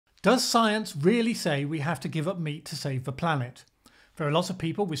Does science really say we have to give up meat to save the planet? There are lots of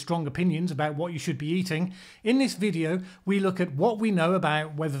people with strong opinions about what you should be eating. In this video, we look at what we know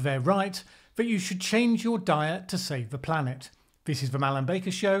about whether they're right, that you should change your diet to save the planet. This is the Mallen Baker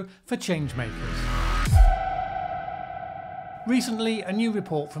Show for Changemakers. Recently, a new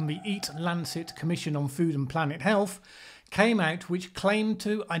report from the EAT Lancet Commission on Food and Planet Health came out which claimed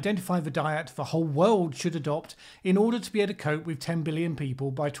to identify the diet the whole world should adopt in order to be able to cope with 10 billion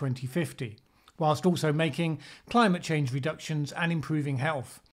people by 2050, whilst also making climate change reductions and improving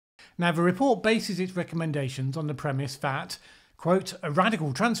health. Now, the report bases its recommendations on the premise that, quote, a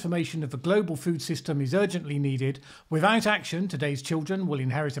radical transformation of the global food system is urgently needed. Without action, today's children will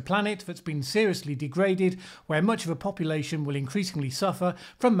inherit a planet that's been seriously degraded, where much of the population will increasingly suffer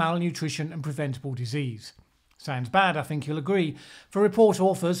from malnutrition and preventable disease. Sounds bad, I think you'll agree. The report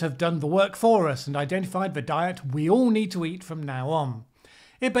authors have done the work for us and identified the diet we all need to eat from now on.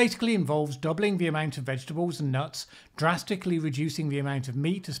 It basically involves doubling the amount of vegetables and nuts, drastically reducing the amount of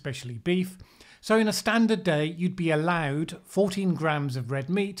meat, especially beef. So in a standard day, you'd be allowed 14 grams of red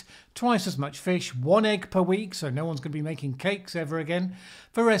meat, twice as much fish, 1 egg per week, so no one's going to be making cakes ever again.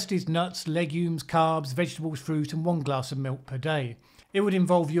 The rest is nuts, legumes, carbs, vegetables, fruit, and 1 glass of milk per day. It would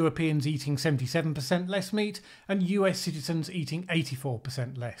involve Europeans eating 77% less meat and US citizens eating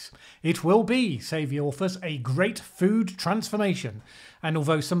 84% less. It will be, say the authors, a great food transformation. And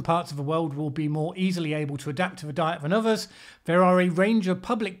although some parts of the world will be more easily able to adapt to the diet than others, there are a range of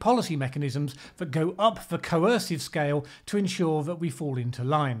public policy mechanisms that go up the coercive scale to ensure that we fall into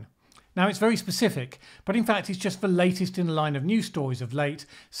line. Now, it's very specific, but in fact it's just the latest in the line of news stories of late,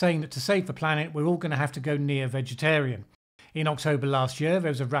 saying that to save the planet we're all going to have to go near vegetarian. In October last year,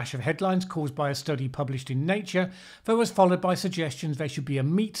 there was a rash of headlines caused by a study published in Nature that was followed by suggestions there should be a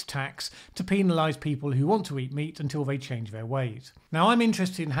meat tax to penalise people who want to eat meat until they change their ways. Now, I'm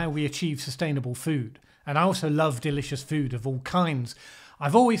interested in how we achieve sustainable food, and I also love delicious food of all kinds.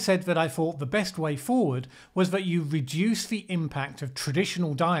 I've always said that I thought the best way forward was that you reduce the impact of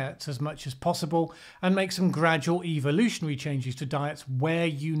traditional diets as much as possible and make some gradual evolutionary changes to diets where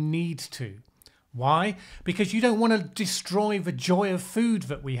you need to. Why? Because you don't want to destroy the joy of food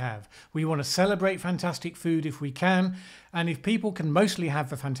that we have. We want to celebrate fantastic food if we can, and if people can mostly have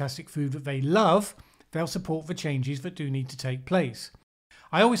the fantastic food that they love, they'll support the changes that do need to take place.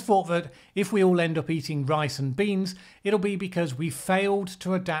 I always thought that if we all end up eating rice and beans, it'll be because we failed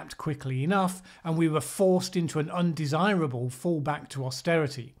to adapt quickly enough and we were forced into an undesirable fallback to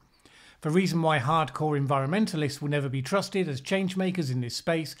austerity. The reason why hardcore environmentalists will never be trusted as changemakers in this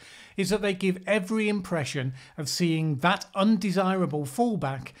space is that they give every impression of seeing that undesirable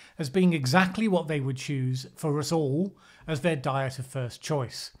fallback as being exactly what they would choose for us all as their diet of first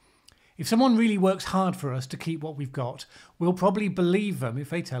choice. If someone really works hard for us to keep what we've got, we'll probably believe them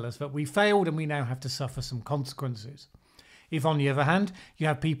if they tell us that we failed and we now have to suffer some consequences. If, on the other hand, you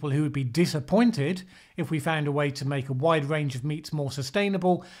have people who would be disappointed if we found a way to make a wide range of meats more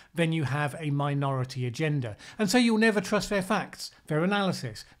sustainable, then you have a minority agenda. And so you'll never trust their facts, their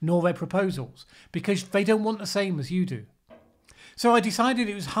analysis, nor their proposals, because they don't want the same as you do. So I decided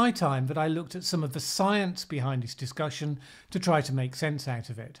it was high time that I looked at some of the science behind this discussion to try to make sense out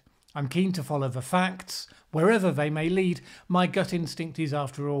of it. I'm keen to follow the facts, wherever they may lead. My gut instinct is,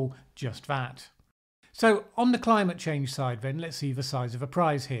 after all, just that. So on the climate change side then, let's see the size of a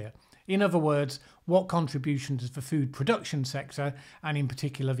prize here. In other words, what contribution does the food production sector, and in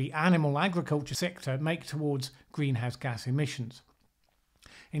particular the animal agriculture sector, make towards greenhouse gas emissions?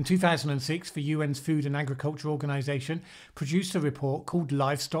 In 2006, the UN's Food and Agriculture Organization produced a report called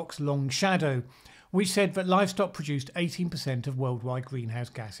Livestock's Long Shadow, which said that livestock produced 18% of worldwide greenhouse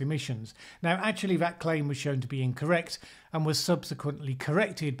gas emissions. Now, actually, that claim was shown to be incorrect and was subsequently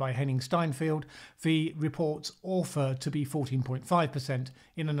corrected by Henning Steinfeld, the report's author, to be 14.5%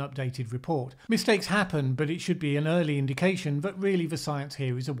 in an updated report. Mistakes happen, but it should be an early indication that really the science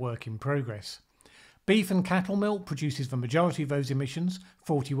here is a work in progress. Beef and cattle milk produces the majority of those emissions,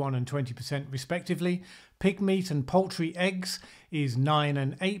 41% and 20% respectively. Pig meat and poultry eggs is 9%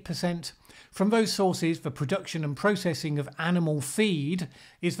 and 8%. From those sources, the production and processing of animal feed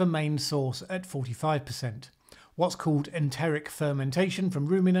is the main source at 45%. What's called enteric fermentation from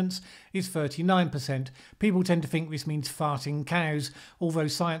ruminants is 39%. People tend to think this means farting cows, although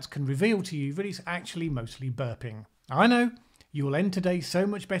science can reveal to you that it's actually mostly burping. I know. You will end today so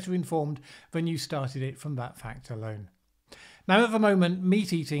much better informed than you started it from that fact alone. Now, at the moment,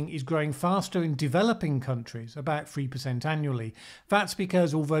 meat eating is growing faster in developing countries, about 3% annually. That's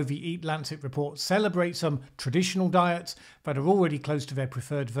because although the EAT Lancet report celebrates some traditional diets that are already close to their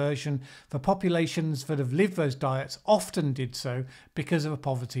preferred version, the populations that have lived those diets often did so because of a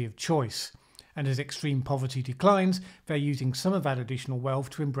poverty of choice. And as extreme poverty declines, they're using some of that additional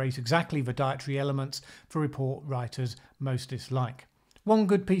wealth to embrace exactly the dietary elements the report writers most dislike. One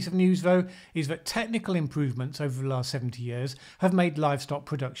good piece of news, though, is that technical improvements over the last 70 years have made livestock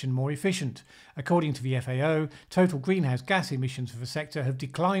production more efficient. According to the FAO, total greenhouse gas emissions for the sector have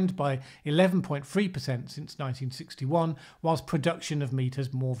declined by 11.3% since 1961, whilst production of meat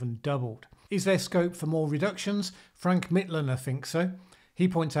has more than doubled. Is there scope for more reductions? Frank Mitloehner thinks so. He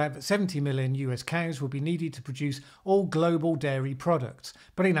points out that 70 million US cows will be needed to produce all global dairy products,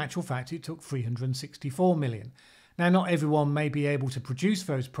 but in actual fact it took 364 million. Now, not everyone may be able to produce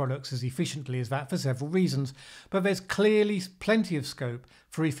those products as efficiently as that for several reasons, but there's clearly plenty of scope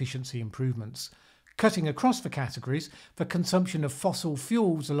for efficiency improvements. Cutting across the categories, the consumption of fossil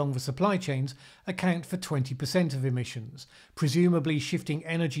fuels along the supply chains account for 20% of emissions. Presumably, shifting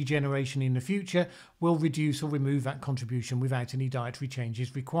energy generation in the future will reduce or remove that contribution without any dietary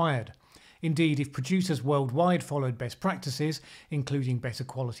changes required. Indeed, if producers worldwide followed best practices, including better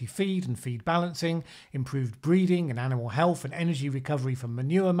quality feed and feed balancing, improved breeding and animal health and energy recovery from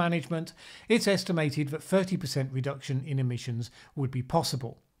manure management, it's estimated that 30% reduction in emissions would be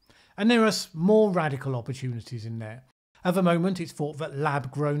possible. And there are more radical opportunities in there. At the moment, it's thought that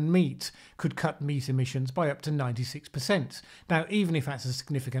lab-grown meat could cut meat emissions by up to 96%. Now, even if that's a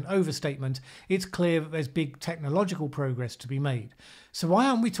significant overstatement, it's clear that there's big technological progress to be made. So why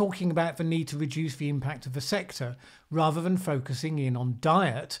aren't we talking about the need to reduce the impact of the sector rather than focusing in on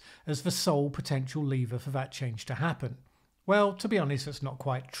diet as the sole potential lever for that change to happen? Well, to be honest, that's not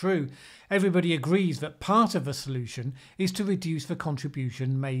quite true. Everybody agrees that part of the solution is to reduce the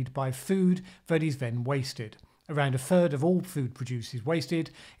contribution made by food that is then wasted. Around a third of all food produced is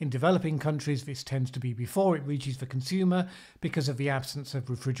wasted. In developing countries, this tends to be before it reaches the consumer because of the absence of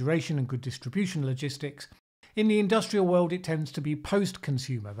refrigeration and good distribution logistics. In the industrial world, it tends to be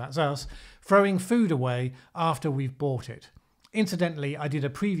post-consumer, that's us, throwing food away after we've bought it. Incidentally, I did a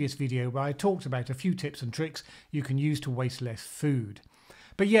previous video where I talked about a few tips and tricks you can use to waste less food.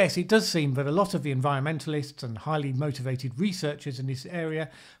 But yes, it does seem that a lot of the environmentalists and highly motivated researchers in this area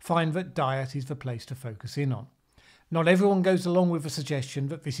find that diet is the place to focus in on. Not everyone goes along with the suggestion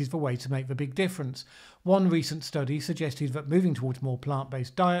that this is the way to make the big difference. One recent study suggested that moving towards more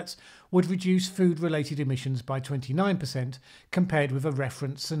plant-based diets would reduce food-related emissions by 29% compared with a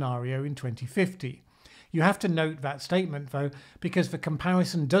reference scenario in 2050. You have to note that statement, though, because the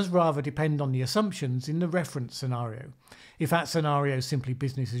comparison does rather depend on the assumptions in the reference scenario. If that scenario is simply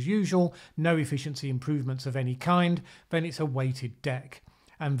business as usual, no efficiency improvements of any kind, then it's a weighted deck.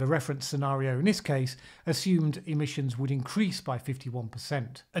 And the reference scenario in this case assumed emissions would increase by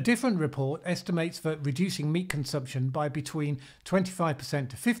 51%. A different report estimates that reducing meat consumption by between 25%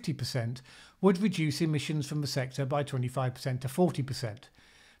 to 50% would reduce emissions from the sector by 25% to 40%.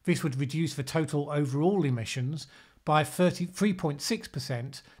 This would reduce the total overall emissions by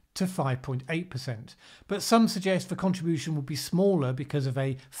 3.6% to 5.8%. But some suggest the contribution would be smaller because of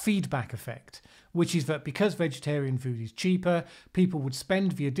a feedback effect, which is that because vegetarian food is cheaper, people would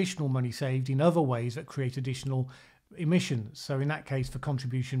spend the additional money saved in other ways that create additional emissions. So in that case, the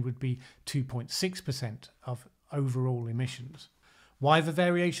contribution would be 2.6% of overall emissions. Why the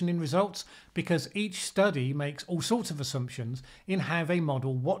variation in results? Because each study makes all sorts of assumptions in how they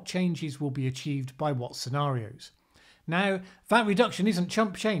model what changes will be achieved by what scenarios. Now, that reduction isn't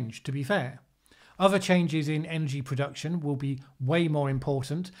chump change, to be fair. Other changes in energy production will be way more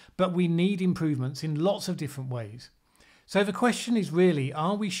important, but we need improvements in lots of different ways. So the question is really,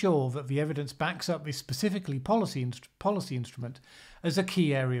 are we sure that the evidence backs up this specifically policy instrument as a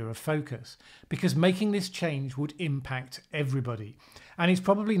key area of focus? Because making this change would impact everybody. And it's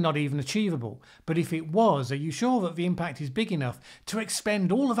probably not even achievable. But if it was, are you sure that the impact is big enough to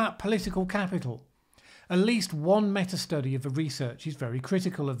expend all of that political capital? At least one meta-study of the research is very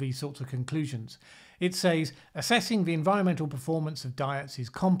critical of these sorts of conclusions. It says, assessing the environmental performance of diets is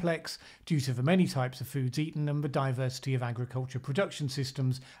complex due to the many types of foods eaten and the diversity of agriculture production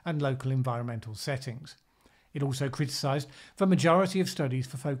systems and local environmental settings. It also criticised the majority of studies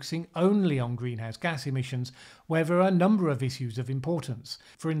for focusing only on greenhouse gas emissions, where there are a number of issues of importance,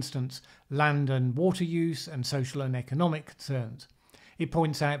 for instance, land and water use and social and economic concerns. It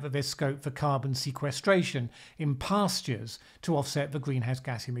points out that there's scope for carbon sequestration in pastures to offset the greenhouse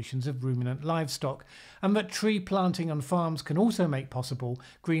gas emissions of ruminant livestock, and that tree planting on farms can also make possible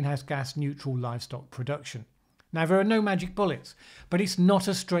greenhouse gas neutral livestock production. Now, there are no magic bullets, but it's not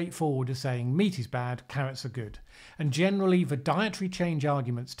as straightforward as saying meat is bad, carrots are good. And generally, the dietary change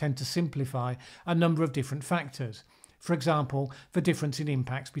arguments tend to simplify a number of different factors. For example, the difference in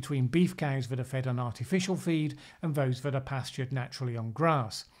impacts between beef cows that are fed on artificial feed and those that are pastured naturally on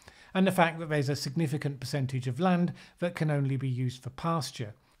grass. And the fact that there's a significant percentage of land that can only be used for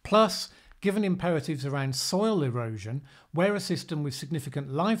pasture. Plus, given imperatives around soil erosion, where a system with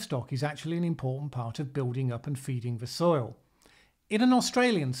significant livestock is actually an important part of building up and feeding the soil. In an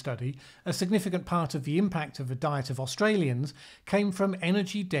Australian study, a significant part of the impact of the diet of Australians came from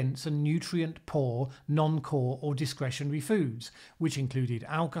energy-dense and nutrient-poor non-core or discretionary foods, which included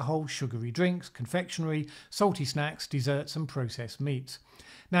alcohol, sugary drinks, confectionery, salty snacks, desserts and processed meats.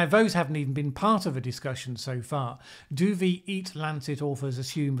 Now, those haven't even been part of a discussion so far. Do the EAT Lancet authors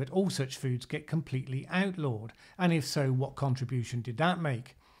assume that all such foods get completely outlawed? And if so, what contribution did that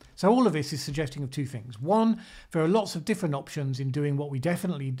make? So all of this is suggesting of two things. One, there are lots of different options in doing what we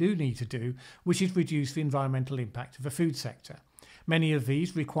definitely do need to do, which is reduce the environmental impact of the food sector. Many of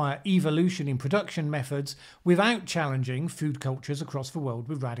these require evolution in production methods without challenging food cultures across the world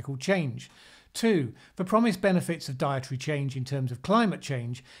with radical change. Two, the promised benefits of dietary change in terms of climate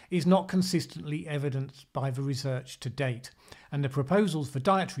change is not consistently evidenced by the research to date, and the proposals for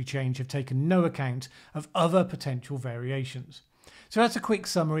dietary change have taken no account of other potential variations. So that's a quick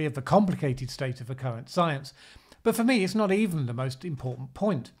summary of the complicated state of the current science, but for me it's not even the most important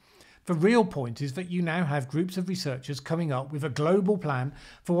point. The real point is that you now have groups of researchers coming up with a global plan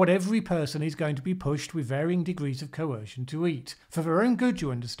for what every person is going to be pushed with varying degrees of coercion to eat. For their own good,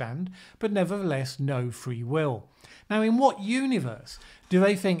 you understand, but nevertheless no free will. Now, in what universe do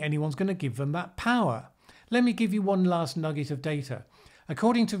they think anyone's going to give them that power? Let me give you one last nugget of data.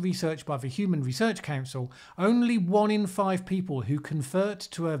 According to research by the Human Research Council, only 1 in 5 people who convert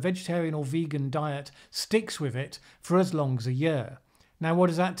to a vegetarian or vegan diet sticks with it for as long as a year. Now, what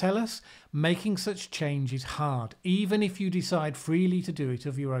does that tell us? Making such change is hard, even if you decide freely to do it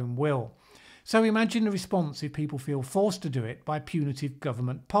of your own will. So imagine the response if people feel forced to do it by punitive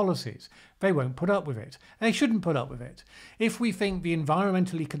government policies. They won't put up with it. They shouldn't put up with it. If we think the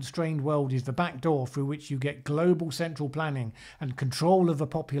environmentally constrained world is the back door through which you get global central planning and control of the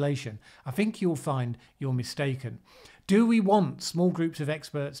population, I think you'll find you're mistaken. Do we want small groups of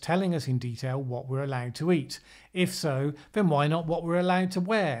experts telling us in detail what we're allowed to eat? If so, then why not what we're allowed to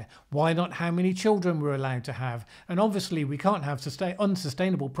wear? Why not how many children we're allowed to have? And obviously we can't have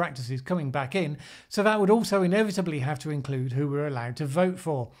unsustainable practices coming back in, so that would also inevitably have to include who we're allowed to vote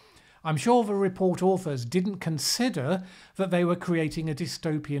for. I'm sure the report authors didn't consider that they were creating a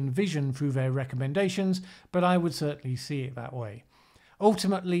dystopian vision through their recommendations, but I would certainly see it that way.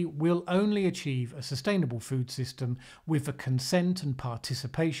 Ultimately, we'll only achieve a sustainable food system with the consent and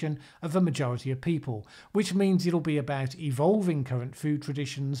participation of the majority of people, which means it'll be about evolving current food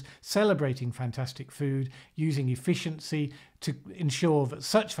traditions, celebrating fantastic food, using efficiency to ensure that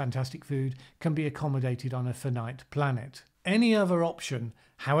such fantastic food can be accommodated on a finite planet. Any other option,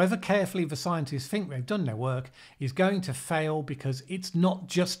 however carefully the scientists think they've done their work, is going to fail because it's not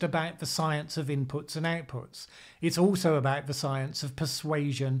just about the science of inputs and outputs. It's also about the science of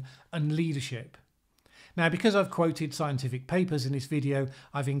persuasion and leadership. Now, because I've quoted scientific papers in this video,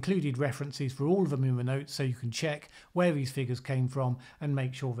 I've included references for all of them in the notes so you can check where these figures came from and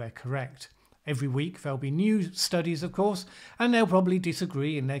make sure they're correct. Every week there'll be new studies, of course, and they'll probably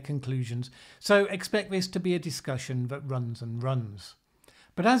disagree in their conclusions, so expect this to be a discussion that runs and runs.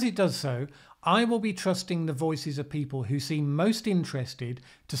 But as it does so, I will be trusting the voices of people who seem most interested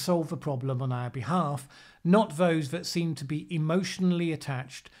to solve the problem on our behalf, not those that seem to be emotionally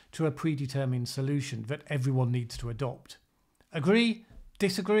attached to a predetermined solution that everyone needs to adopt. Agree?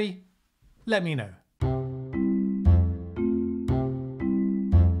 Disagree? Let me know.